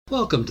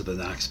Welcome to the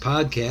Knox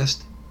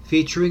Podcast,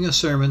 featuring a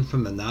sermon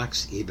from the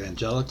Knox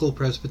Evangelical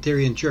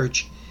Presbyterian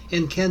Church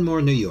in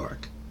Kenmore, New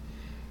York.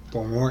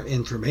 For more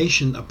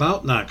information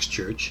about Knox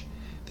Church,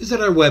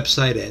 visit our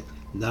website at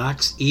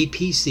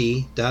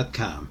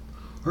knoxepc.com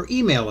or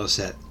email us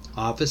at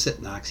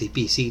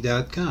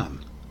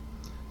office@knoxepc.com.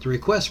 To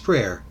request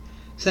prayer,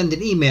 send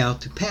an email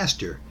to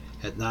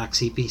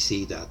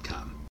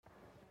pastor@knoxepc.com.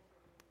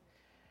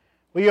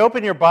 Will you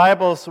open your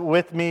Bibles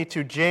with me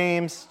to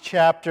James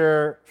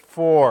chapter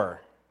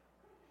 4?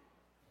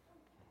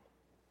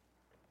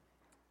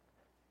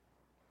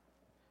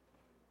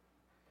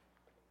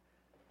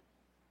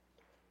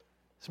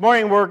 This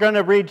morning we're going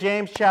to read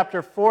James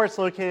chapter 4. It's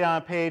located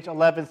on page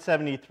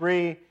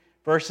 1173,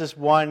 verses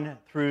 1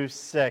 through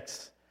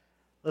 6.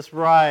 Let's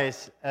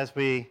rise as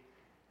we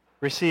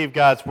receive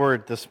God's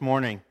word this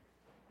morning.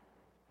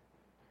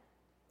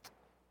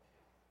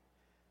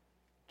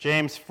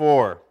 James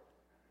 4.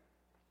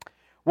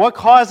 What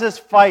causes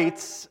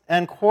fights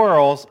and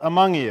quarrels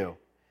among you?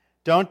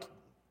 Don't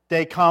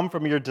they come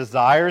from your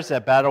desires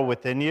that battle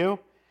within you?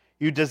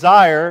 You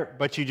desire,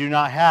 but you do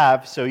not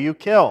have, so you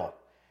kill.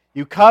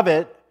 You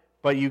covet,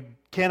 but you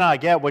cannot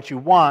get what you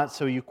want,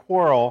 so you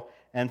quarrel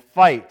and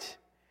fight.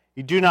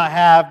 You do not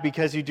have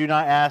because you do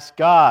not ask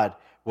God.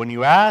 When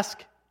you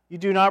ask, you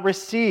do not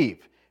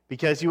receive,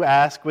 because you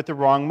ask with the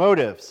wrong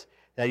motives,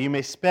 that you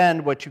may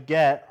spend what you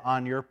get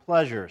on your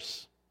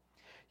pleasures.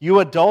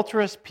 You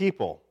adulterous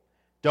people,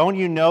 don't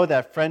you know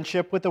that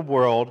friendship with the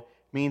world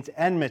means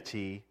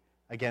enmity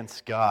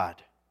against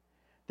God?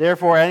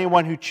 Therefore,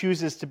 anyone who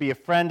chooses to be a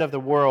friend of the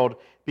world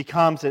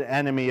becomes an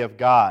enemy of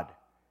God.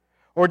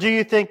 Or do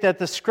you think that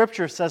the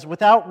Scripture says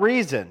without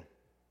reason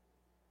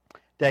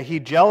that He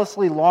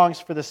jealously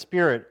longs for the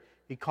Spirit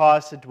He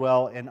caused to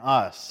dwell in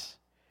us?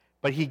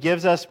 But He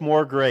gives us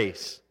more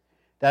grace.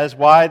 That is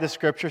why the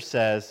Scripture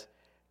says,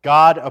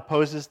 God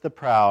opposes the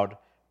proud,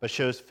 but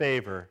shows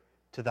favor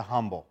to the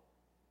humble.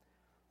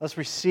 Let's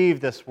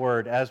receive this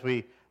word as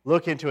we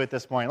look into it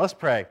this morning. Let's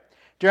pray.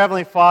 Dear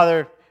Heavenly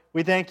Father,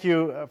 we thank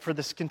you for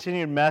this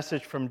continued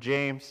message from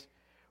James.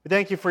 We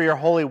thank you for your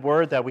holy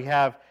word, that we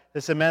have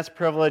this immense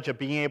privilege of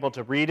being able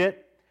to read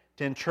it,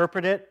 to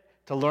interpret it,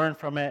 to learn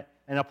from it,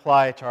 and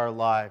apply it to our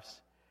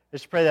lives. I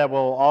just pray that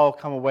we'll all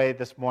come away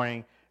this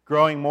morning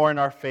growing more in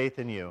our faith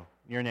in you.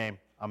 In your name,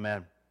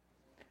 amen.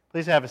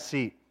 Please have a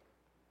seat.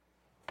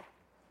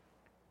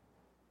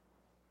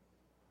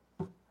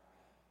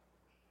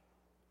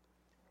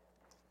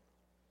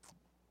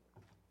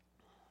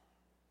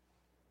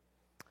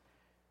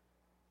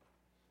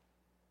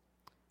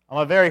 I'm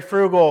a very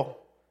frugal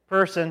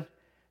person,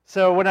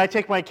 so when I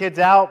take my kids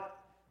out,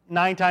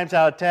 9 times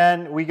out of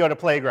 10, we go to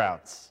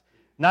playgrounds.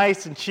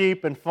 Nice and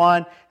cheap and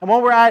fun. And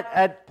when we're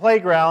at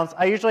playgrounds,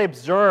 I usually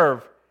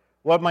observe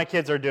what my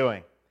kids are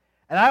doing.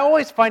 And I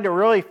always find it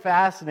really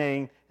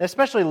fascinating,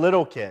 especially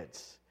little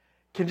kids,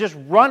 can just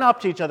run up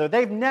to each other.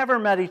 They've never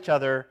met each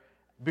other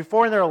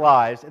before in their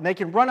lives, and they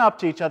can run up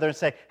to each other and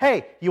say,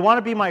 hey, you want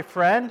to be my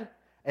friend?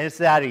 And it's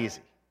that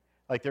easy.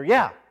 Like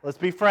let's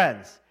be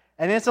friends.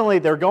 And instantly,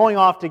 they're going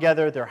off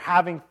together, they're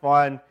having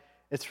fun.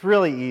 It's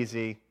really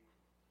easy.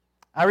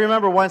 I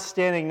remember once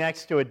standing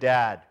next to a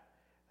dad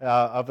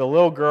of the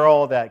little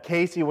girl that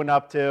Casey went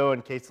up to,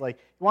 and Casey's like,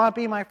 you want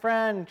to be my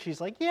friend? And she's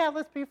like, yeah,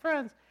 let's be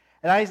friends.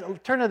 And I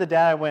turned to the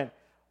dad and went,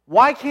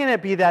 why can't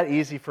it be that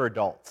easy for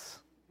adults?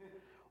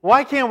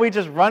 Why can't we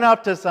just run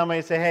up to somebody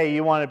and say, hey,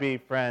 you want to be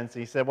friends?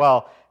 And he said,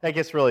 well, that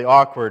gets really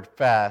awkward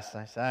fast.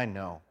 And I said, I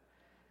know.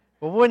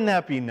 But wouldn't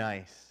that be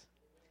nice?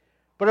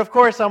 But of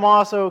course, I'm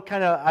also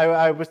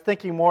I was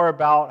thinking more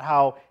about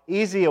how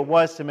easy it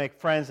was to make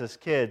friends as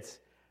kids,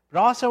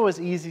 but also it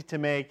was easy to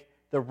make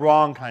the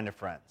wrong kind of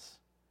friends.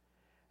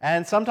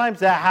 And sometimes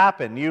that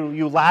happened.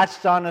 You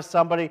latched onto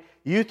somebody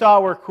you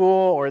thought were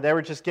cool, or they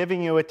were just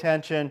giving you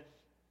attention,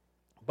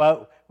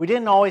 but we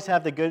didn't always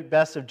have the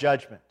best of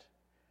judgment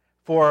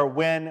for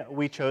when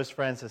we chose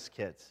friends as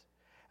kids.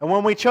 And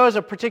when we chose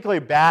a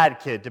particularly bad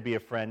kid to be a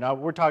friend, now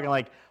we're talking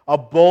like a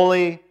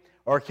bully,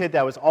 or a kid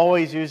that was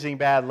always using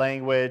bad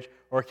language,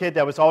 or a kid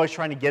that was always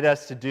trying to get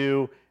us to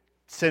do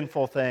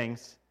sinful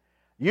things.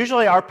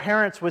 Usually our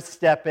parents would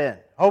step in.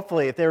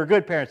 Hopefully, if they were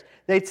good parents,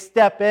 they'd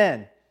step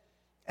in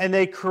and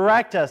they'd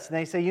correct us, and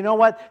they say, you know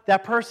what,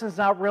 that person's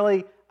not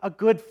really a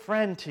good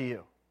friend to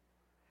you.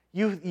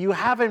 You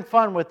having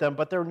fun with them,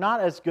 but they're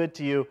not as good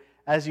to you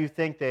as you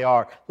think they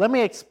are. Let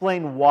me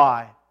explain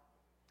why.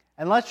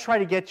 And let's try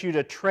to get you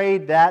to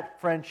trade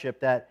that friendship,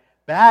 that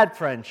bad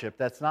friendship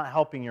that's not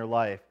helping your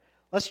life.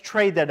 Let's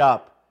trade that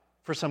up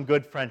for some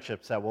good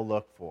friendships that we'll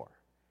look for.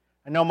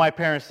 I know my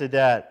parents did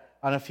that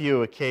on a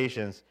few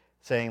occasions,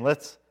 saying,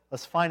 let's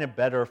find a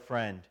better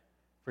friend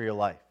for your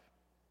life.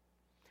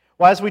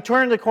 Well, as we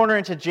turn the corner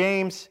into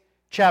James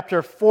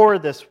chapter 4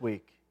 this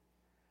week,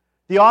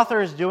 the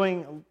author is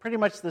doing pretty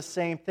much the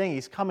same thing.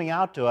 He's coming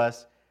out to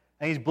us,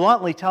 and he's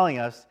bluntly telling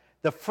us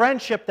the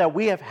friendship that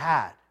we have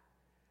had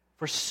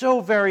for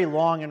so very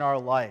long in our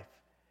life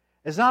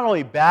is not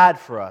only bad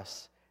for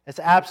us, it's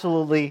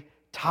absolutely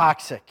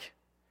toxic.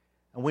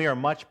 And we are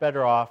much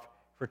better off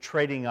for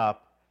trading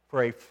up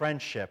for a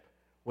friendship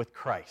with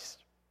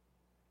Christ.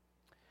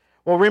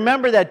 Well,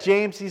 remember that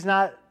James, he's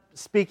not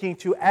speaking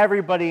to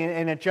everybody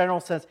in a general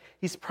sense.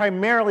 He's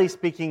primarily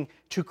speaking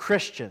to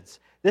Christians.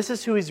 This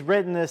is who he's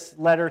written this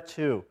letter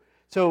to.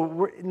 So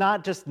we're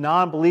not just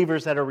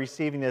non-believers that are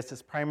receiving this,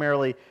 it's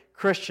primarily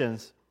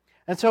Christians.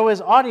 And so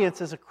his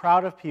audience is a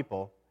crowd of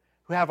people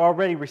who have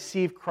already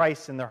received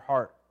Christ in their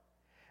heart.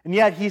 And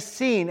yet he's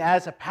seen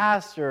as a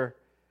pastor,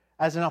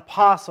 as an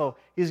apostle,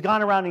 he's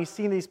gone around and he's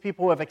seen these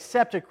people who have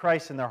accepted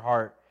Christ in their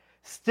heart,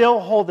 still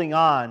holding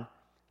on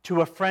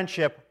to a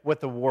friendship with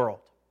the world.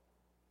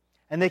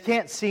 And they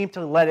can't seem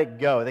to let it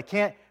go. They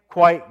can't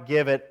quite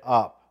give it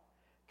up.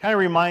 Kind of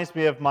reminds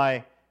me of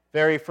my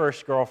very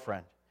first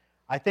girlfriend.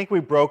 I think we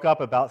broke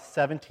up about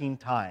 17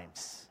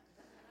 times.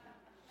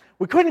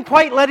 We couldn't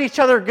quite let each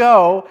other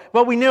go,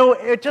 but we knew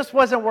it just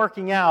wasn't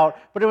working out,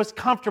 but it was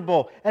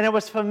comfortable and it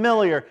was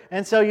familiar.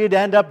 And so you'd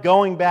end up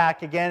going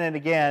back again and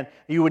again.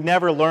 You would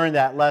never learn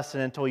that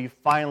lesson until you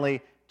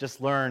finally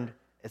just learned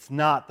it's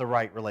not the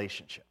right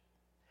relationship.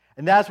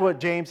 And that's what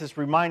James is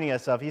reminding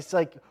us of. He's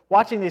like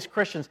watching these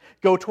Christians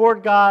go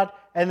toward God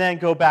and then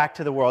go back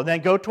to the world. And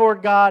then go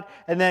toward God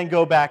and then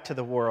go back to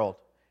the world.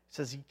 He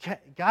says,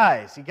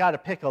 guys, you got to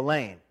pick a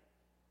lane.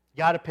 You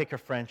got to pick a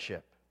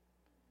friendship.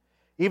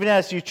 Even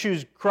as you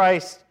choose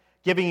Christ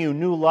giving you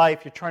new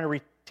life, you're trying to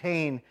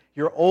retain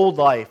your old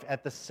life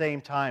at the same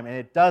time, and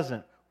it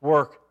doesn't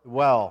work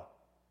well.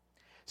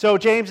 So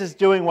James is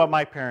doing what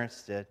my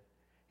parents did.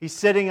 He's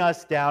sitting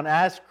us down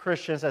as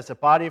Christians, as the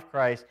body of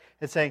Christ,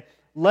 and saying,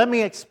 let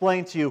me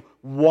explain to you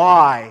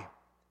why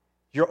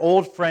your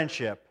old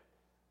friendship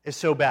is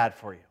so bad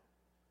for you.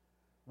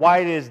 Why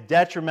it is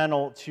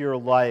detrimental to your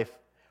life.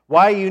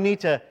 Why you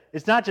need to,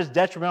 it's not just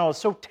detrimental, it's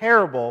so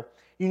terrible,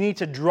 you need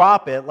to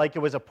drop it like it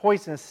was a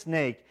poisonous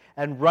snake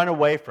and run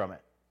away from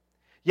it.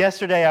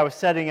 Yesterday our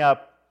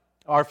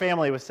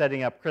family was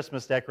setting up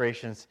Christmas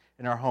decorations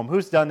in our home.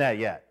 Who's done that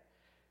yet?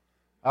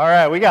 All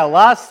right, we got a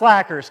lot of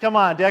slackers. Come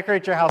on,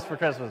 decorate your house for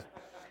Christmas.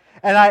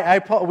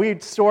 And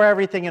we'd store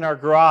everything in our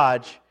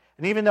garage,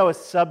 and even though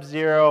it's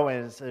sub-zero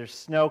and there's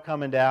snow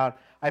coming down,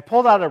 I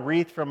pulled out a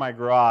wreath from my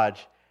garage,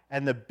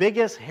 and the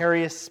biggest,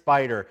 hairiest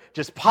spider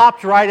just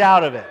popped right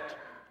out of it.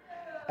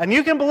 And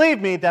you can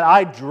believe me that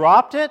I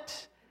dropped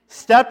it,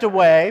 stepped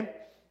away,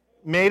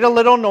 made a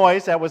little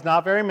noise that was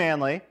not very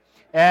manly,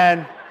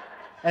 and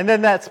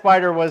then that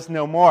spider was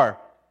no more.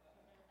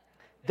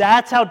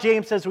 That's how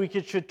James says we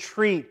should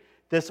treat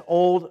this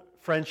old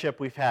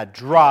friendship we've had.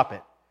 Drop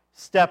it.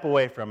 Step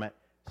away from it,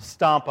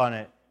 stomp on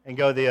it, and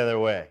go the other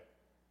way.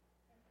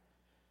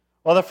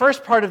 Well, the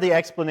first part of the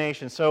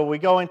explanation, so we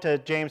go into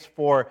James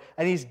 4,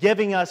 and he's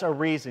giving us a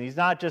reason. He's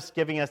not just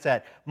giving us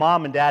that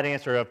mom and dad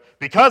answer of,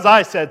 because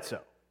I said so.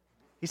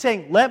 He's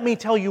saying, let me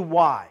tell you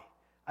why.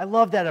 I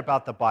love that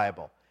about the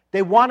Bible.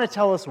 They want to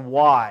tell us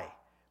why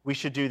we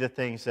should do the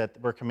things that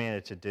we're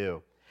commanded to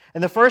do.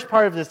 And the first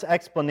part of this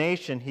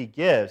explanation he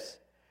gives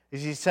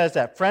is he says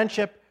that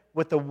friendship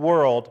with the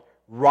world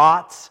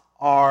rots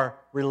our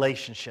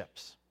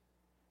relationships.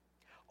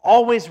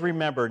 Always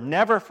remember,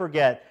 never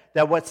forget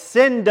that what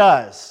sin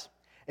does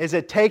is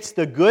it takes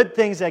the good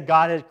things that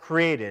God had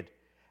created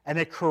and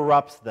it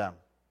corrupts them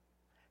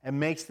and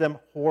makes them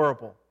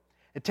horrible.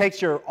 It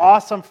takes your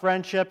awesome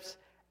friendships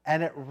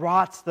and it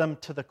rots them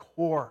to the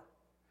core.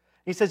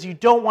 He says you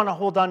don't want to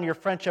hold on to your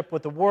friendship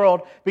with the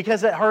world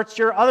because it hurts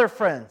your other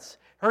friends,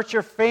 hurts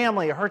your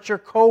family, it hurts your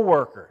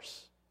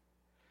co-workers.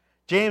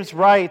 James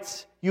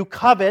writes, you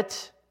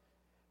covet,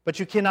 but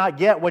you cannot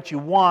get what you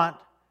want,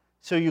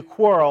 so you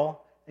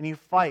quarrel and you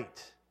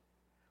fight.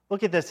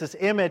 Look at this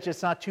image.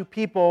 It's not two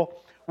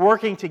people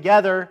working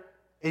together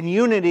in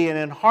unity and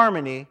in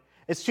harmony.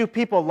 It's two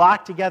people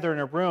locked together in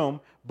a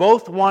room,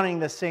 both wanting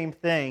the same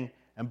thing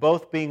and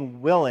both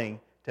being willing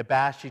to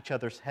bash each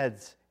other's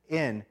heads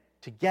in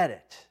to get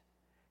it.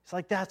 It's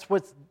like that's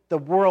what the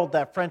world,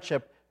 that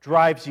friendship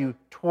drives you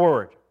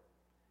toward.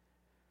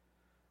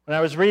 When I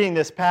was reading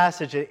this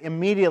passage, it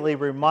immediately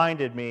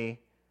reminded me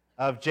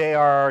of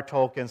J.R.R.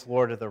 Tolkien's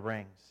Lord of the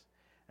Rings.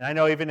 And I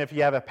know even if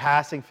you have a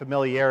passing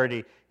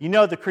familiarity, you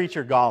know the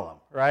creature Gollum,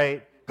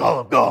 right?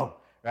 Gollum,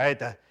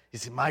 right?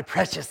 He's my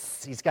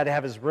precious. He's got to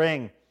have his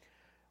ring.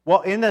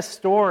 Well, in this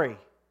story,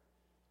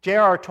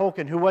 J.R.R.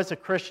 Tolkien, who was a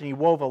Christian, he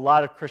wove a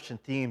lot of Christian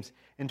themes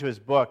into his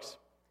books.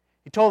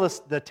 He told us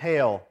the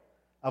tale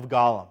of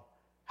Gollum,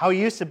 how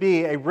he used to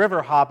be a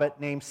river hobbit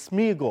named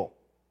Smeagol.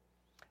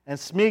 And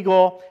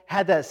Smeagol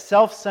had that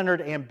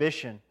self-centered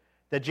ambition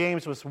that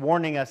James was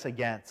warning us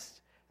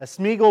against.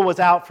 Smeagol was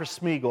out for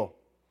Smeagol.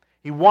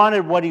 He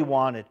wanted what he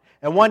wanted.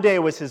 And one day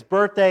it was his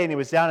birthday, and he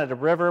was down at a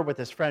river with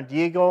his friend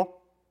Diego.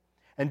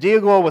 And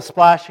Diego was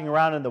splashing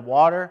around in the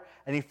water,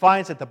 and he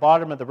finds at the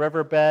bottom of the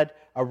riverbed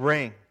a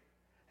ring.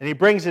 And he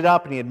brings it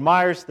up, and he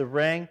admires the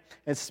ring.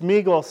 And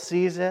Smeagol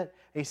sees it.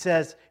 And he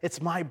says,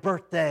 it's my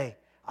birthday.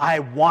 I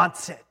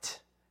want it.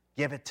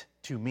 Give it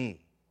to me.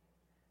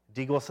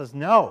 Diego says,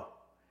 no,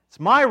 it's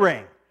my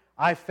ring.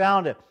 I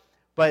found it.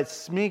 But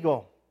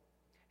Smeagol,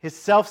 his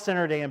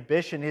self-centered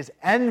ambition, his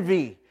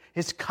envy,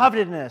 his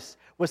covetousness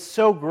was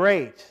so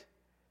great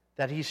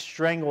that he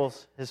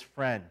strangles his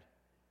friend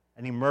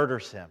and he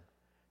murders him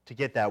to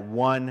get that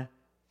one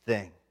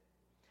thing.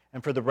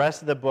 And for the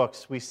rest of the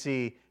books, we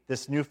see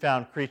this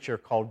newfound creature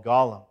called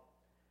Gollum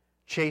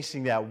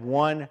chasing that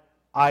one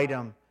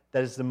item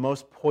that is the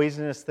most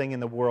poisonous thing in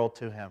the world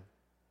to him.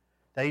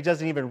 That he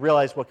doesn't even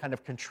realize what kind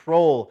of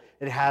control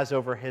it has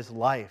over his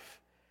life.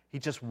 He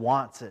just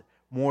wants it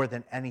more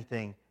than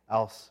anything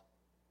else.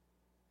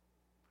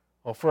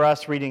 Well, for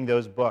us reading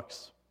those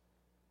books,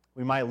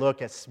 we might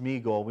look at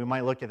Smeagol, we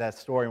might look at that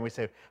story and we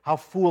say, how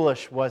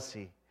foolish was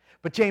he?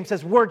 But James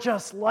says, we're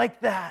just like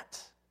that.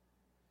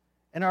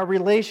 In our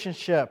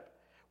relationship,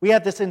 we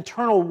have this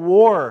internal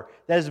war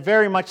that is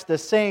very much the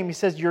same. He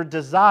says, your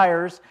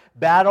desires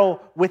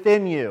battle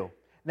within you.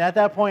 And at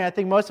that point, I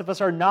think most of us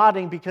are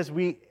nodding because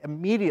we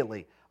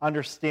immediately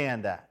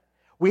understand that.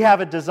 We have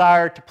a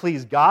desire to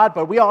please God,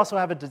 but we also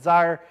have a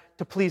desire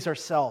to please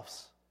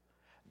ourselves.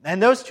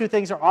 And those two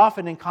things are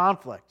often in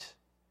conflict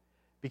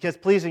because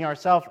pleasing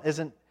ourselves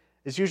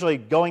is usually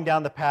going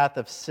down the path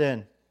of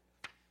sin.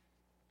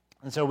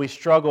 And so we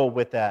struggle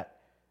with that.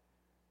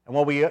 And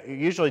what we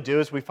usually do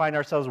is we find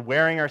ourselves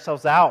wearing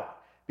ourselves out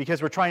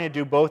because we're trying to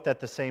do both at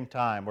the same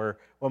time. We're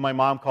what my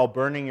mom called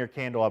burning your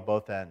candle at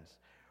both ends.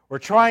 We're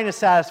trying to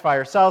satisfy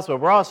ourselves, but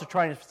we're also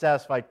trying to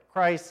satisfy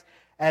Christ.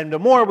 And the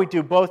more we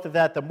do both of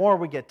that, the more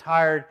we get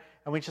tired.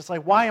 And we're just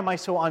like, why am I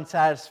so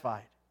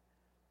unsatisfied?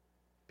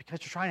 Because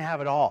you're trying to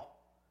have it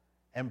all.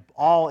 And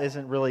all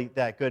isn't really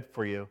that good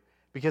for you.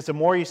 Because the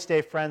more you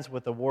stay friends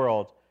with the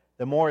world,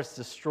 the more it's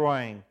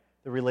destroying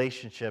the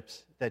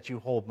relationships that you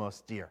hold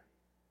most dear.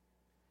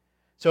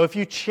 So if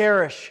you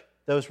cherish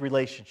those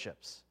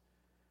relationships,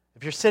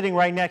 if you're sitting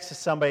right next to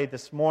somebody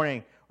this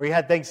morning, or you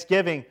had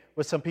Thanksgiving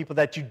with some people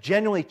that you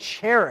genuinely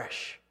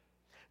cherish,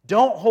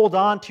 don't hold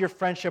on to your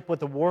friendship with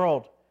the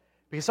world.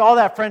 Because all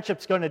that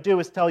friendship's going to do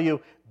is tell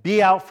you,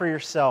 be out for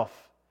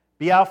yourself.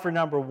 Be out for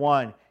number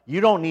one. You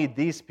don't need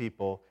these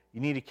people. You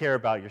need to care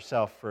about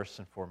yourself first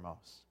and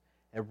foremost.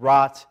 It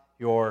rots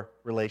your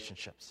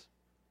relationships.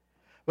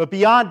 But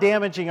beyond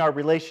damaging our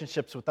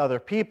relationships with other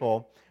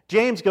people,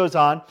 James goes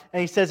on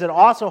and he says it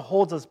also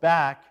holds us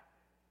back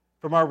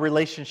from our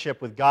relationship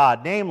with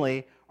God,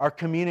 namely our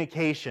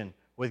communication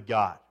with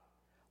God.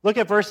 Look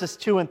at verses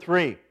 2 and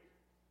 3.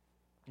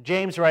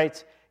 James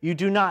writes, you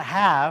do not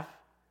have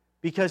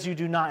because you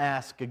do not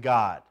ask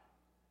God.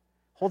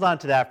 Hold on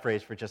to that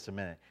phrase for just a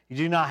minute. You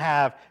do not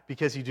have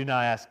because you do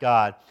not ask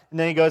God. And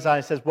then he goes on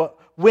and says, well,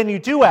 when you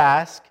do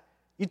ask,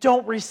 you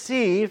don't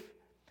receive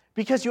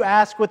because you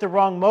ask with the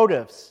wrong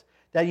motives,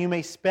 that you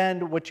may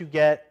spend what you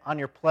get on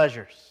your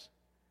pleasures.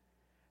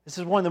 This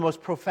is one of the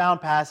most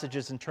profound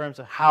passages in terms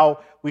of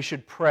how we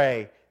should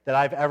pray that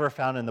I've ever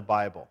found in the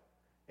Bible.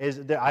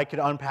 I could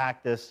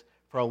unpack this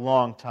for a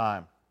long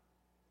time.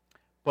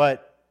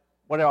 But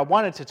what I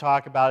wanted to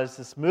talk about is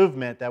this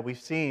movement that we've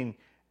seen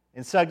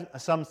in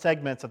some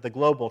segments of the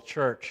global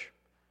church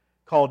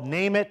called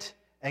Name It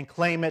and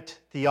Claim It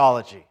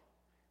theology.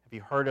 Have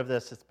you heard of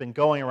this? It's been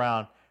going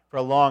around for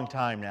a long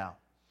time now.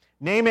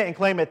 Name It and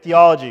Claim It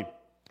theology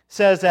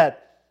says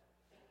that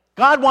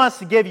God wants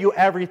to give you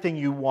everything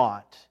you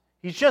want.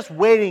 He's just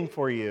waiting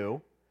for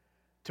you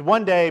to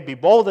one day be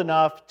bold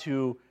enough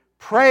to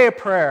pray a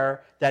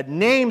prayer that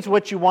names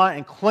what you want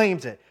and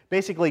claims it.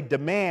 Basically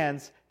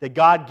demands that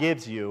God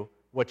gives you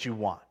what you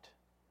want.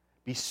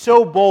 Be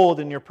so bold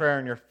in your prayer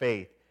and your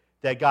faith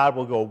that God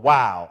will go,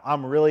 wow,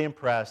 I'm really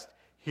impressed.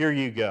 Here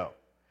you go.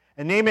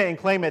 And Name It and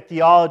Claim It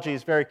theology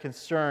is very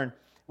concerned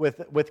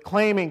with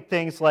claiming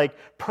things like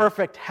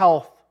perfect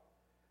health,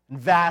 and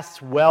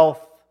vast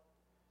wealth,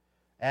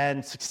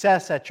 and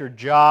success at your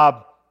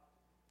job,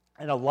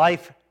 and a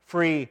life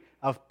free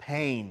of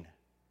pain,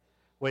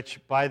 which,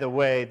 by the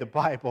way, the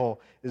Bible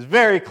is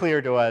very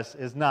clear to us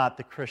is not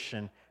the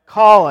Christian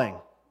calling.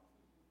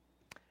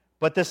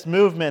 But this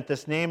movement,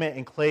 this Name It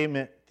and Claim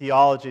It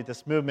theology,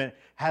 this movement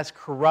has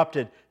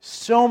corrupted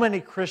so many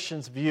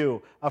Christians'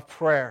 view of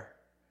prayer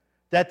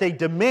that they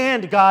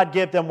demand God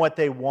give them what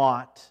they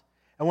want.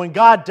 And when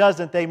God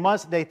doesn't, they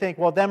think,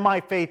 well, then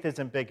my faith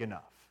isn't big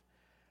enough.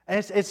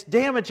 And it's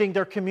damaging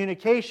their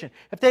communication.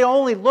 If they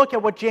only look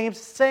at what James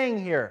is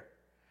saying here,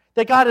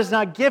 that God is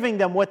not giving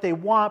them what they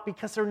want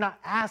because they're not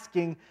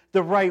asking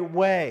the right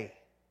way.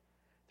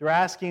 They're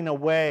asking a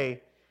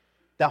way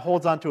that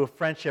holds on to a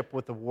friendship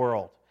with the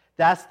world.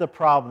 That's the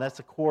problem. That's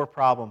the core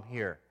problem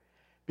here.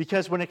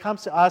 Because when it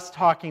comes to us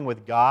talking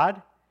with God,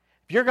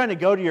 if you're going to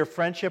go to your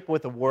friendship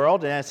with the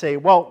world and say,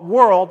 well,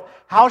 world,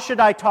 how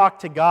should I talk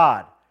to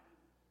God?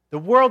 The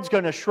world's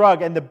going to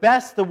shrug, and the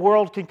best the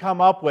world can come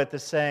up with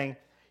is saying,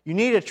 you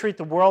need to treat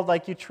the world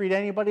like you treat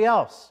anybody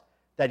else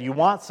that you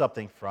want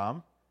something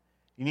from.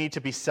 You need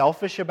to be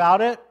selfish about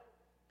it,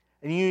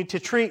 and you need to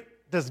treat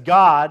this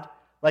God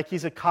like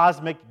he's a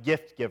cosmic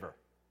gift giver.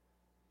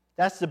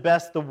 That's the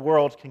best the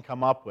world can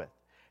come up with.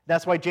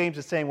 That's why James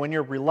is saying when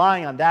you're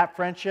relying on that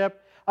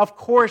friendship, of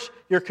course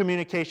your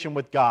communication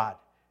with God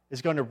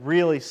is going to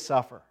really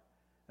suffer.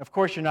 Of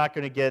course you're not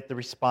going to get the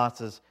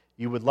responses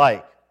you would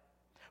like.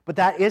 But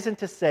that isn't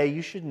to say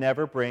you should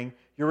never bring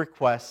your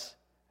requests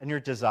and your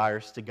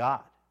desires to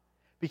God.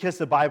 Because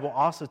the Bible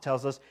also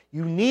tells us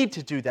you need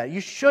to do that.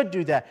 You should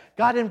do that.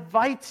 God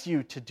invites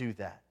you to do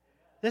that.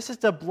 This is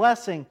the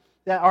blessing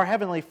that our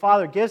Heavenly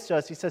Father gives to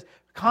us. He says,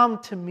 come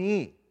to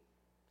me.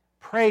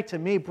 Pray to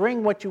me.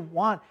 Bring what you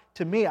want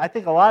to me. I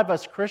think a lot of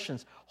us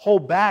Christians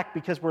hold back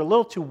because we're a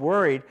little too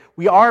worried.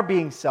 We are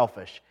being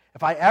selfish.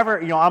 If I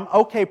ever, I'm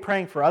okay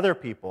praying for other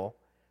people,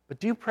 but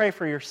do you pray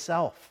for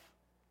yourself?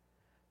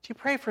 Do you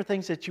pray for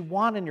things that you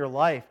want in your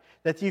life,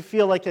 that you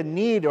feel like a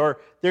need, or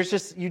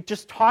you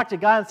just talk to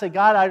God and say,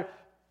 God,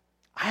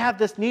 I have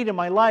this need in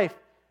my life.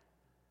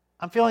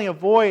 I'm feeling a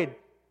void.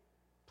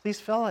 Please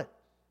fill it.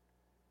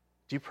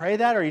 Do you pray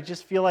that, or you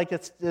just feel like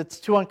it's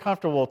too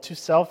uncomfortable, too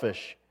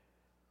selfish?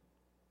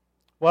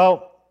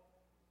 Well,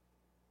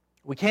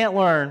 we can't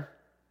learn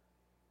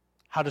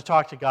how to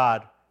talk to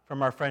God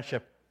from our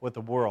friendship with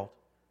the world,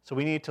 so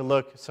we need to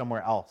look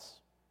somewhere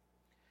else.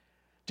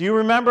 Do you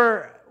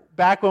remember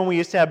back when we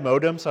used to have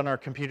modems on our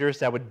computers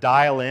that would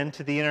dial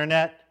into the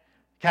internet?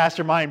 Cast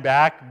your mind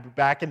back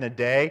in the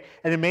day,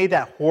 and it made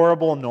that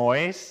horrible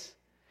noise.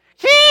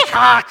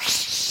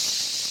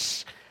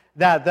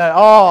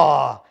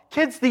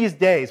 Kids these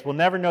days will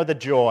never know the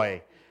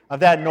joy of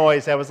that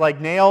noise that was like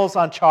nails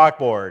on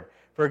chalkboard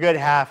for a good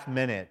half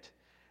minute.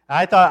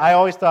 I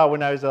always thought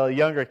when I was a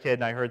younger kid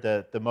and I heard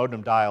the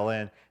modem dial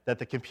in that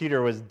the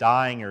computer was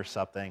dying or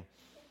something.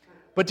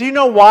 But do you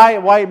know why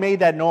it made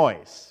that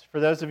noise? For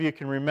those of you who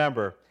can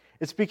remember,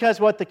 it's because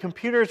what the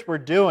computers were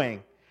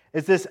doing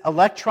is this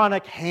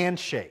electronic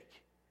handshake.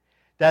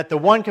 That the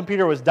one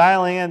computer was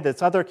dialing in,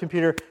 this other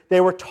computer,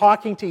 they were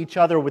talking to each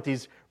other with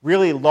these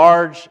really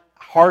large,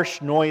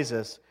 harsh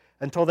noises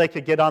until they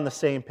could get on the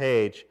same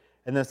page.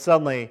 And then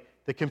suddenly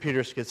the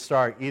computers could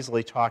start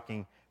easily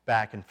talking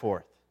back and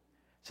forth.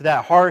 So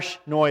that harsh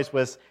noise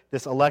was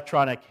this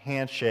electronic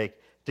handshake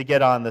to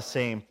get on the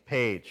same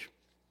page.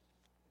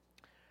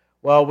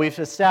 Well, we've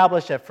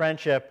established that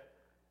friendship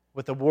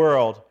with the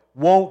world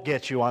won't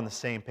get you on the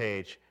same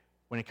page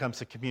when it comes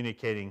to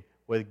communicating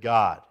with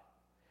God.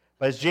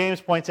 But as James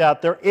points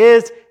out, there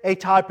is a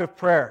type of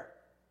prayer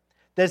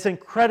that's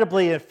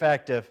incredibly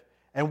effective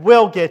and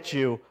will get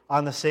you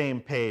on the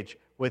same page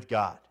with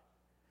God.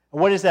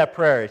 And what is that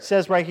prayer? It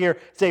says right here,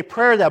 it's a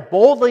prayer that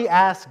boldly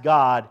asks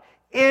God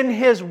in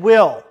His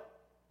will.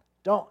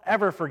 Don't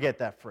ever forget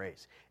that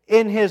phrase.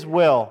 In His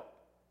will.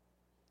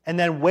 And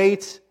then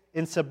waits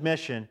in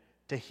submission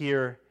to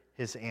hear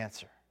His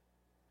answer.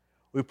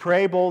 We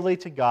pray boldly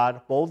to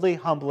God, boldly,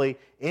 humbly,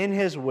 in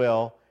His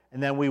will,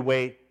 and then we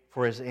wait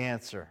for His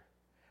answer.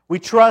 We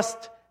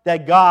trust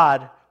that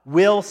God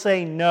will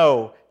say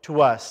no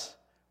to us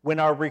when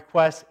our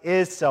request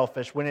is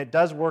selfish, when it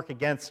does work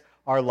against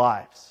our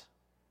lives,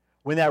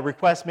 when that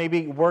request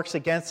maybe works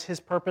against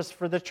His purpose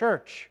for the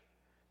church,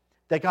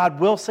 that God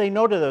will say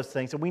no to those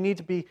things, and we need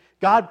to be,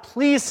 God,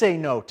 please say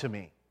no to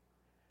me.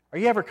 Are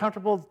you ever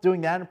comfortable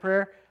doing that in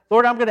prayer?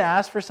 Lord, I'm going to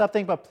ask for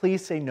something, but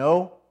please say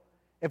no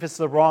if it's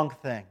the wrong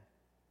thing.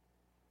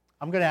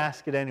 I'm going to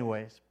ask it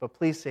anyways, but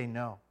please say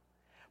no.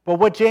 But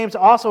what James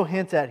also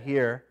hints at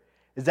here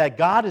is that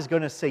God is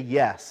going to say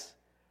yes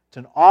to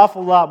an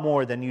awful lot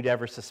more than you'd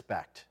ever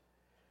suspect.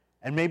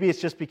 And maybe it's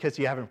just because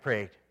you haven't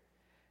prayed.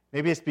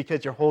 Maybe it's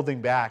because you're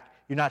holding back.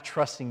 You're not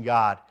trusting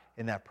God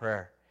in that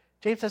prayer.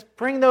 James says,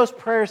 bring those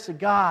prayers to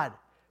God,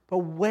 but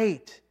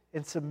wait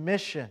in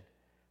submission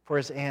for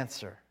His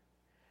answer.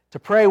 To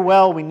pray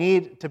well, we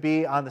need to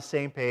be on the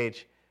same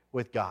page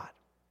with God.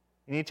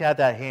 We need to have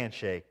that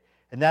handshake.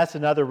 And that's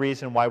another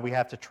reason why we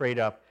have to trade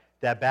up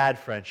that bad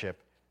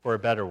friendship for a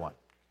better one.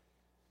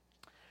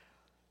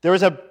 There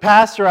was a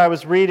pastor I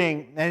was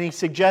reading, and he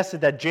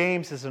suggested that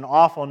James is an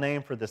awful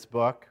name for this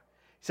book.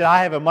 He said,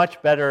 I have a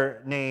much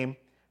better name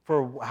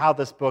for how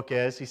this book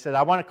is. He said,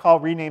 I want to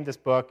rename this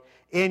book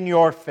In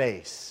Your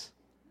Face.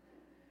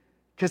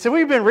 Because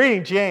we've been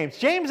reading James.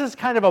 James is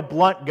kind of a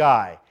blunt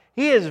guy.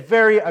 He is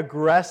very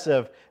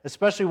aggressive,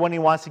 especially when he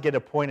wants to get a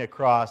point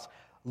across.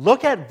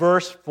 Look at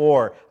verse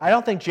 4. I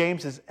don't think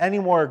James is any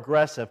more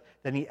aggressive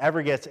than he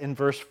ever gets in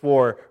verse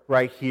 4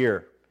 right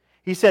here.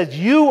 He says,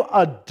 you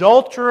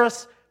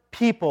adulterous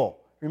people.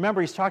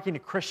 Remember, he's talking to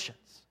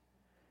Christians.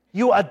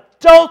 You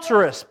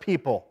adulterous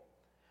people.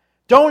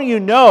 Don't you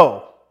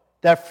know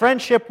that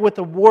friendship with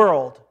the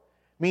world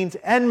means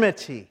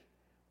enmity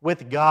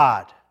with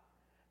God?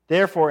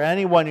 Therefore,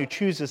 anyone who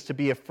chooses to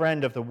be a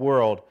friend of the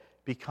world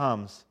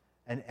becomes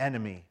an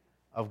enemy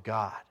of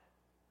God.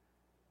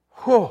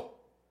 Whew.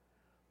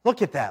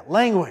 Look at that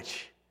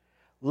language.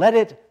 Let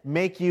it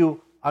make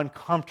you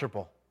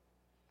uncomfortable.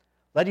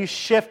 Let you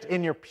shift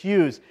in your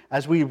pews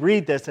as we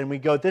read this and we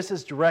go, this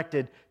is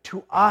directed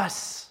to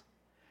us.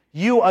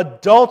 You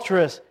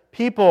adulterous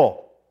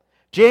people.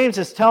 James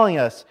is telling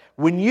us,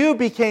 when you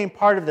became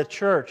part of the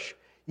church,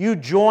 you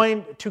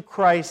joined to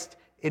Christ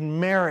in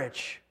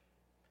marriage.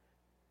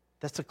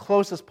 That's the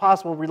closest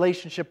possible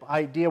relationship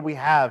idea we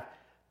have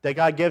that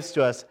God gives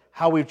to us,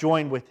 how we've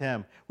joined with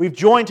Him. We've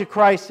joined to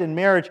Christ in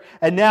marriage,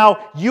 and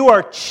now you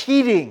are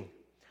cheating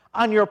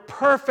on your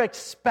perfect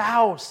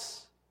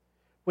spouse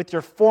with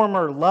your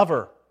former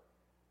lover.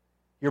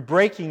 You're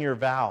breaking your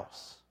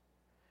vows.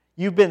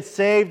 You've been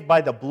saved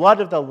by the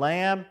blood of the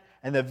Lamb,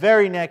 and the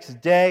very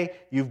next day,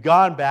 you've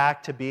gone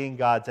back to being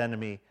God's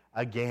enemy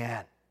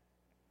again.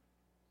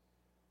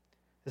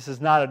 This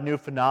is not a new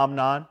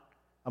phenomenon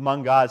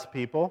among God's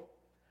people.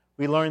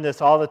 We learn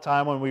this all the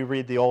time when we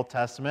read the Old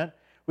Testament.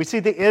 We see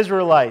the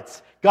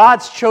Israelites,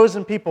 God's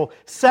chosen people,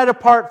 set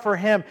apart for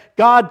Him,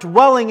 God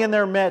dwelling in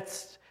their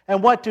midst.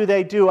 And what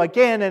do?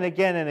 Again and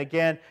again and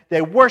again.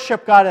 They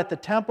worship God at the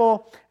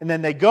temple, and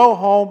then they go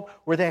home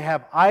where they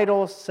have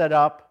idols set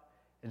up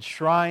and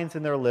shrines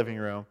in their living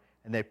room,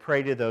 and they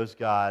pray to those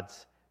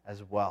gods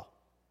as well.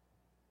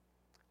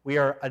 We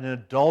are an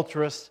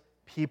adulterous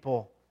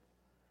people.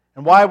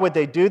 And why would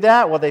they do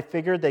that? Well, they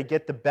figured they'd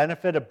get the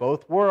benefit of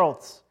both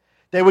worlds.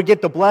 They would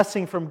get the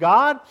blessing from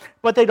God,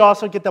 but they'd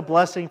also get the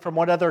blessing from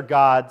what other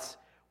gods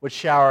would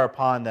shower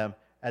upon them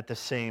at the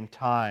same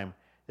time.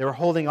 They were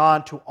holding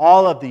on to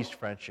all of these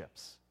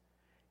friendships.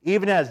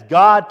 Even as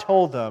God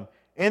told them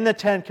in the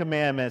Ten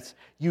Commandments,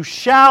 "You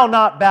shall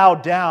not bow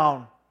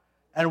down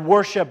and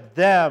worship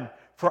them,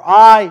 for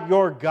I,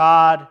 your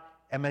God,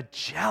 am a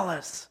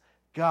jealous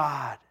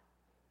God."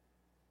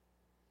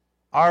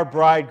 Our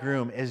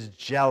bridegroom is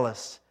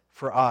jealous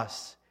for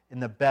us in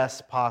the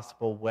best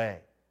possible way.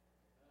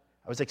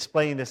 I was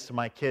explaining this to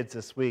my kids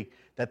this week,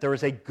 that there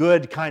is a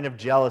good kind of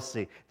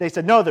jealousy. They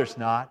said, "No, there's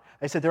not."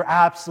 I said, "There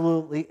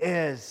absolutely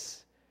is."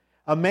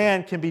 A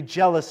man can be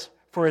jealous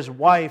for his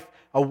wife.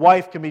 A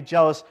wife can be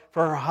jealous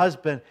for her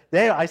husband.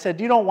 I said,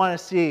 you don't want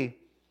to see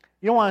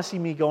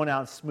me going out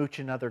and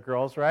smooching other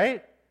girls,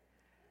 right?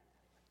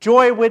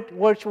 Joy,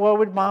 what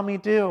would mommy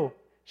do?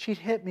 She'd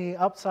hit me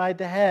upside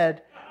the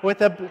head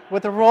with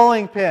a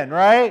rolling pin,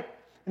 right?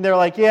 And they're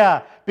like,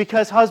 yeah,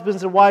 because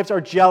husbands and wives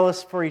are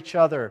jealous for each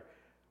other.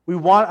 We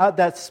want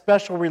that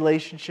special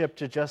relationship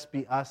to just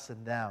be us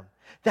and them.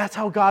 That's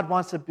how God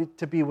wants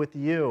to be with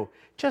you.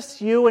 Just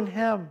you and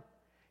Him.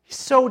 He's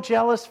so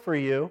jealous for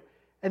you.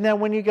 And then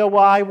when you go,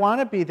 well, I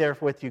want to be there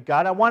with you,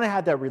 God. I want to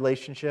have that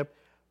relationship.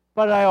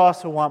 But I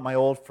also want my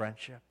old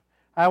friendship.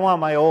 I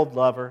want my old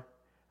lover.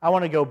 I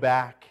want to go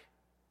back.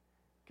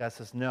 God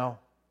says, no.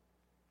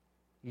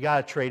 You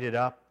got to trade it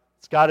up.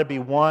 It's got to be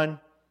one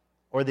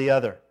or the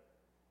other.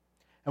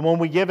 And when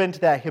we give into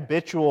that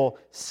habitual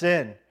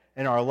sin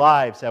in our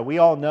lives that we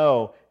all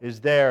know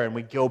is there and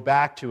we go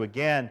back to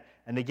again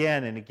and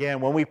again and again,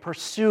 when we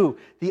pursue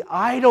the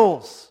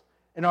idols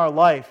in our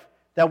life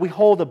that we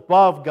hold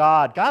above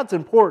God, God's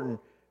important,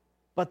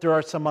 but there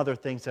are some other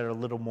things that are a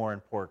little more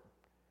important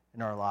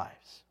in our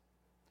lives.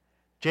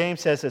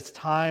 James says it's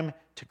time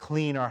to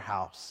clean our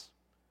house.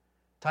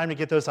 Time to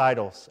get those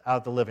idols out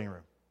of the living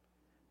room.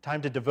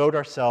 Time to devote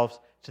ourselves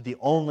to the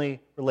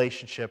only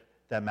relationship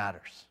that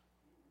matters.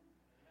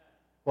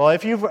 Well,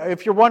 if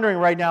you're wondering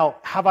right now,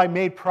 have I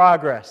made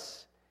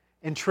progress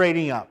in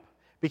trading up?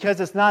 Because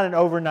it's not an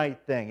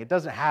overnight thing. It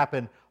doesn't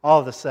happen all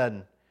of a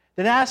sudden.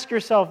 Then ask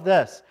yourself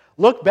this.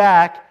 Look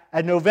back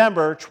at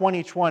November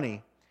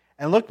 2020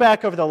 and look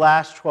back over the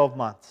last 12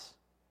 months.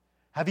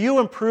 Have you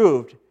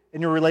improved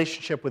in your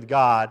relationship with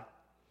God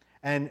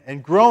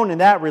and grown in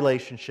that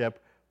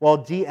relationship while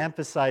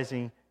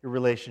de-emphasizing your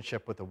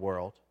relationship with the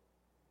world?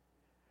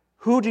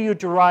 Who do you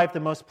derive the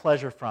most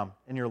pleasure from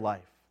in your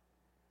life?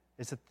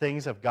 Is it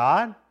things of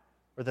God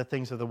or the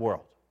things of the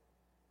world?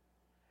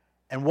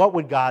 And what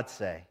would God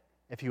say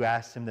if you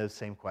asked Him those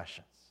same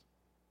questions?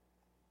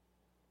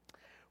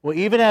 Well,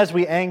 even as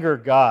we anger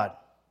God,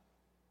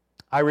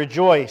 I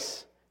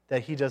rejoice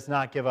that He does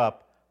not give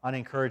up on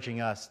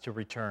encouraging us to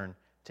return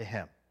to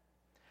Him.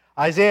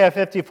 Isaiah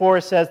 54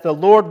 says, "The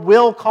Lord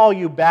will call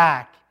you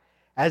back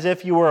as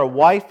if you were a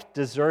wife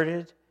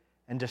deserted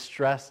and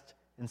distressed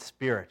in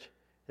spirit."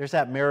 There's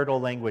that marital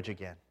language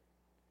again.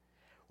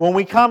 When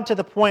we come to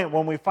the point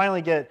when we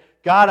finally get,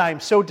 God, I'm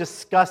so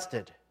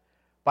disgusted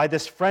by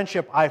this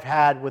friendship I've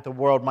had with the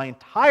world my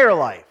entire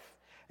life.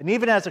 And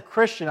even as a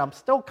Christian, I'm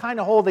still kind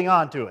of holding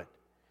on to it.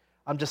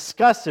 I'm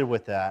disgusted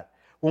with that.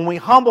 When we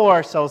humble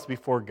ourselves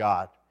before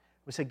God,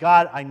 we say,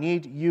 God, I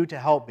need you to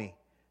help me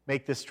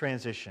make this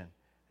transition.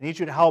 I need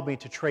you to help me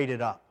to trade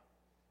it up.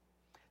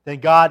 Then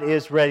God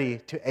is ready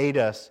to aid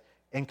us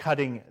in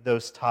cutting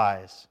those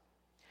ties.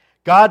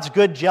 God's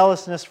good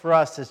jealousness for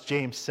us, as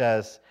James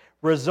says,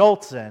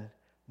 results in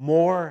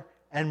more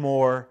and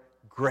more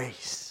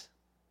grace.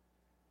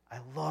 I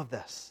love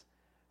this.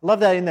 I love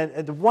that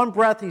in the one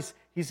breath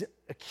he's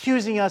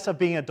accusing us of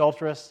being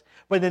adulterous,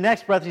 but in the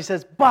next breath he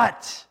says,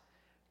 but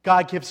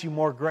God gives you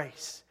more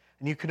grace,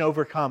 and you can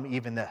overcome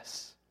even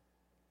this.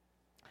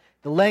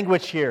 The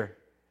language here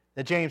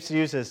that James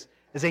uses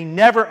is a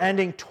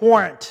never-ending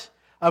torrent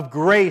of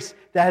grace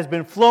that has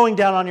been flowing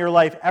down on your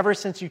life ever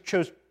since you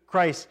chose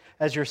Christ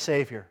as your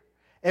Savior.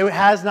 It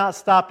has not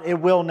stopped. It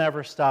will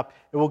never stop.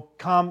 It will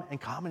come and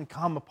come and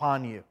come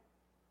upon you.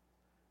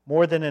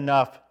 More than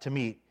enough to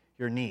meet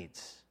your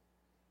needs.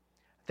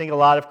 I think a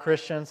lot of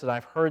Christians, and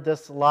I've heard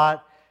this a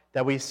lot,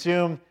 that we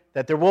assume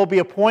that there will be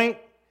a point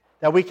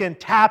that we can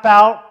tap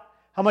out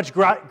how much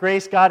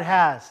grace God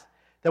has.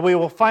 That we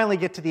will finally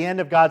get to the end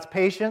of God's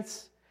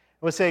patience.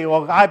 And we'll say,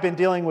 well, I've been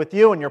dealing with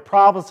you and your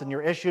problems and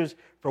your issues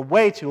for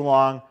way too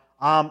long.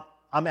 I'm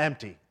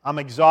empty. I'm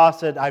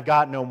exhausted. I've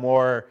got no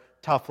more.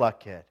 Tough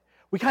luck, kid.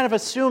 We kind of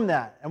assume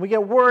that, and we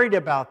get worried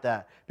about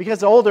that. Because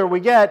the older we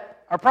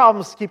get, our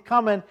problems keep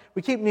coming.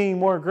 We keep needing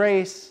more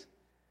grace.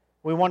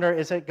 We wonder,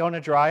 is it going to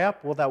dry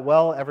up? Will that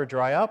well ever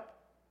dry up?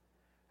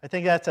 I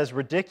think that's as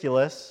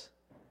ridiculous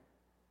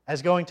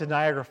as going to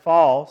Niagara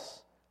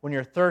Falls when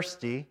you're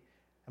thirsty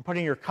and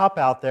putting your cup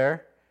out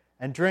there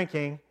and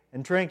drinking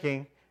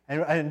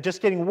and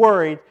just getting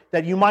worried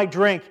that you might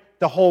drink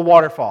the whole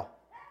waterfall.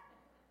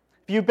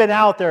 If you've been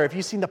out there, if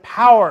you've seen the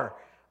power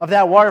of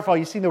that waterfall,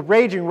 you've seen the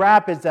raging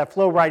rapids that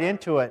flow right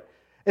into it,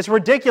 it's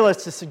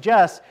ridiculous to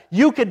suggest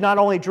you could not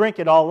only drink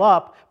it all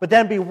up, but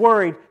then be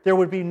worried there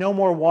would be no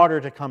more water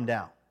to come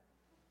down.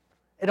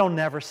 It'll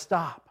never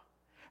stop.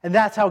 And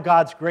that's how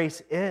God's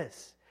grace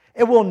is.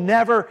 It will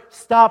never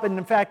stop. And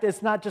in fact,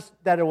 it's not just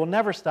that it will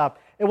never stop.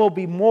 It will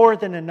be more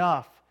than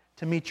enough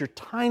to meet your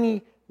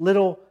tiny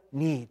little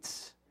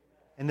needs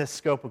in this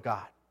scope of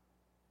God.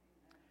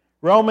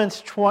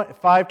 Romans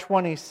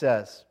 5:20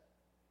 says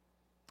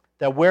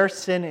that where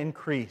sin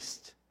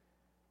increased,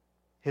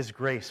 His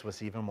grace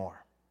was even more.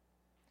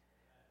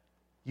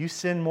 You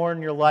sin more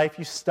in your life,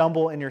 you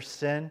stumble in your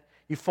sin,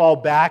 you fall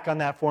back on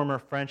that former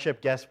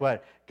friendship, guess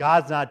what?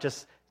 God's not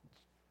just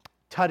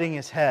tutting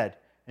His head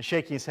and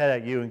shaking His head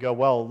at you and go,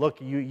 well,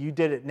 look, you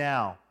did it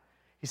now.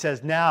 He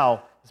says,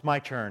 now it's my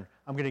turn.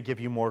 I'm going to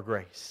give you more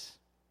grace.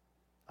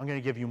 I'm going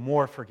to give you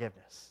more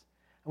forgiveness.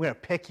 I'm going to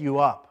pick you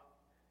up.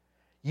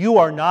 You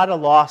are not a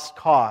lost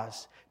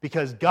cause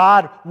because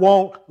God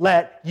won't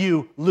let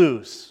you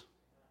lose.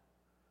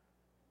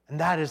 And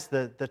that is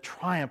the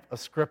triumph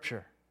of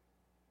Scripture.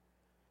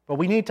 But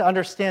we need to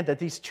understand that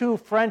these two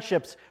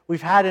friendships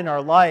we've had in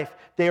our life,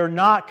 they are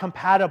not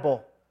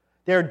compatible.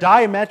 They are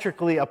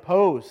diametrically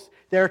opposed.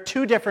 There are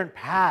two different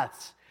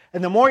paths.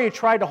 And the more you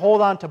try to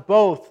hold on to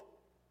both,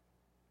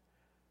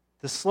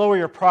 the slower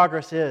your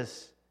progress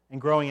is in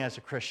growing as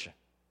a Christian.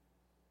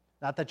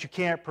 Not that you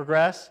can't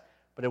progress,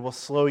 but it will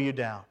slow you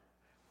down.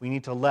 We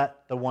need to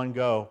let the one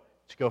go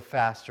to go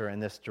faster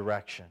in this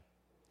direction.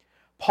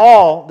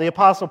 Paul, the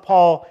Apostle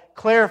Paul,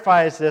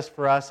 clarifies this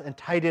for us in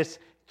Titus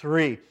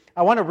 3.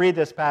 I want to read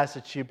this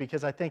passage to you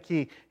because I think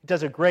he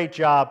does a great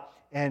job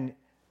in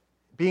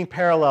being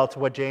parallel to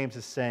what James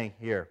is saying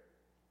here.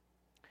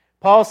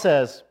 Paul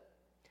says,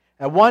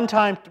 at one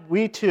time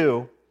we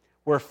too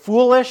were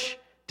foolish,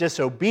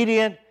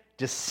 disobedient,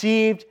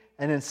 deceived,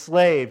 and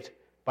enslaved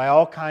by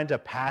all kinds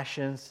of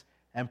passions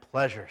and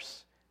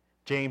pleasures.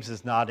 James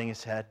is nodding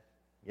his head.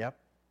 Yep.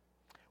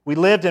 We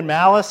lived in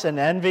malice and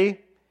envy,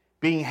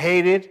 being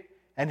hated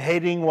and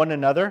hating one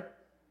another.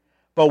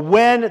 But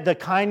when the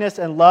kindness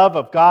and love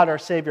of God our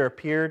Savior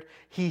appeared,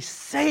 He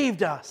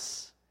saved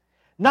us,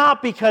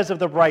 not because of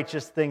the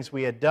righteous things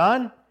we had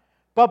done,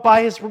 but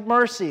by His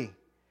mercy.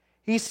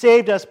 He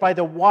saved us by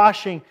the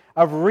washing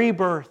of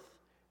rebirth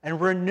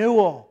and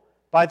renewal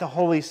by the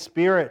Holy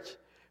Spirit,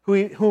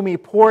 whom He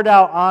poured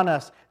out on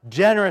us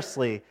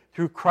generously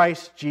through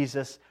Christ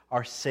Jesus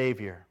our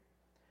Savior,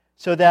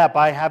 so that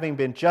by having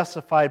been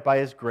justified by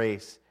His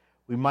grace,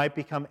 we might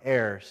become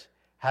heirs,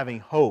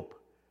 having hope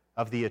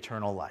of the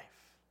eternal life.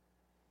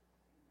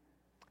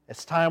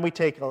 It's time we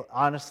take an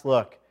honest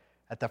look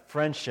at the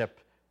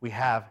friendship we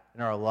have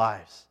in our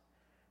lives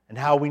and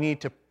how we need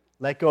to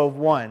let go of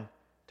one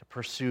to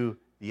pursue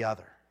the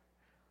other.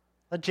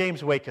 Let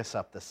James wake us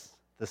up this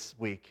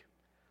week.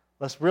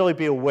 Let's really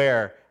be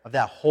aware of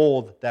that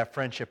hold that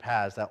friendship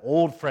has, that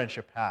old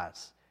friendship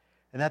has,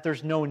 and that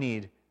there's no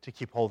need to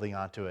keep holding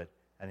on to it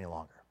any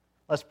longer.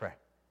 Let's pray.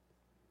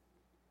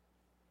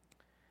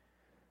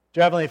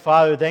 Dear Heavenly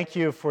Father, thank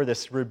you for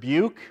this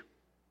rebuke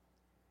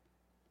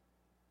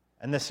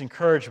and this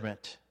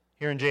encouragement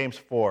here in James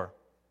 4.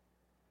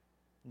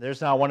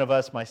 There's not one of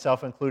us,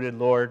 myself included,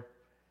 Lord,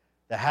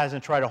 that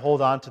hasn't tried to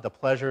hold on to the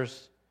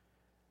pleasures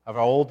of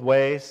our old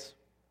ways,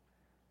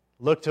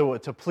 look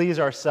to please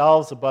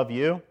ourselves above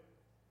you.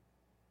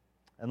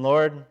 And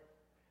Lord,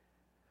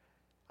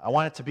 I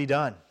want it to be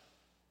done.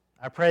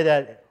 I pray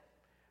that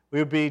we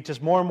would be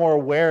just more and more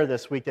aware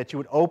this week that you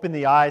would open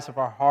the eyes of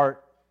our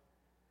heart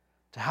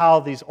to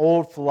how these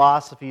old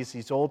philosophies,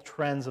 these old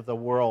trends of the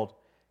world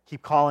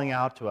keep calling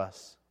out to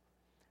us,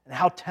 and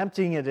how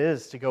tempting it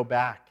is to go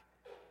back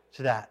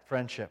to that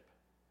friendship.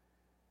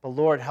 But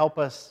Lord, help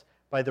us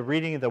by the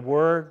reading of the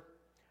Word,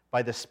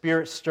 by the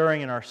Spirit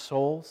stirring in our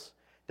souls,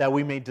 that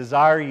we may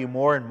desire you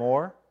more and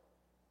more.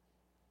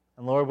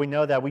 And Lord, we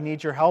know that we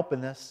need your help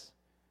in this.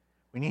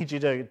 We need you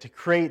to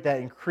create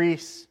that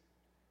increase,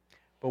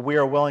 but we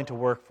are willing to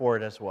work for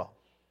it as well.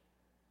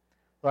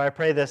 Lord, I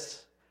pray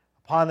this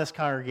upon this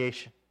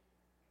congregation,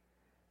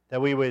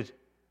 that we would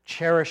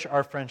cherish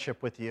our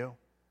friendship with you.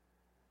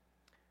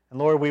 And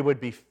Lord, we would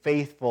be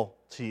faithful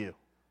to you.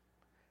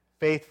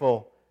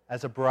 Faithful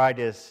as a bride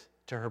is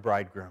to her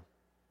bridegroom.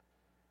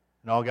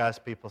 And all God's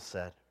people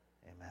said,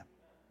 amen.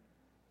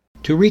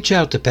 To reach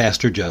out to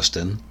Pastor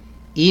Justin,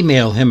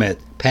 email him at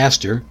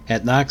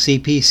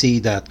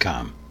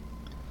pastor@knoxepc.com.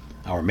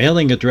 Our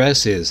mailing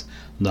address is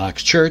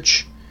Knox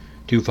Church,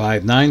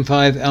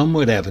 2595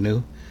 Elmwood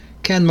Avenue,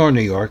 Kenmore,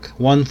 New York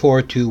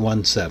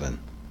 14217.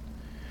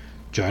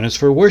 Join us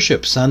for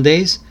worship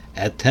Sundays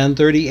at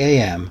 10:30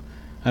 a.m.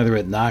 either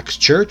at Knox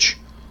Church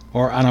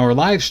or on our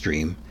live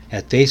stream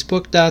at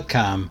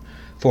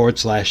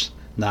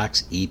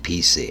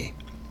facebook.com/KnoxEPC.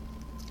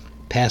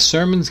 Past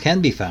sermons can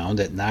be found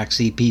at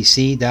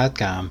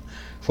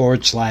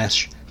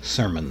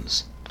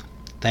knoxepc.com/sermons.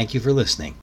 Thank you for listening.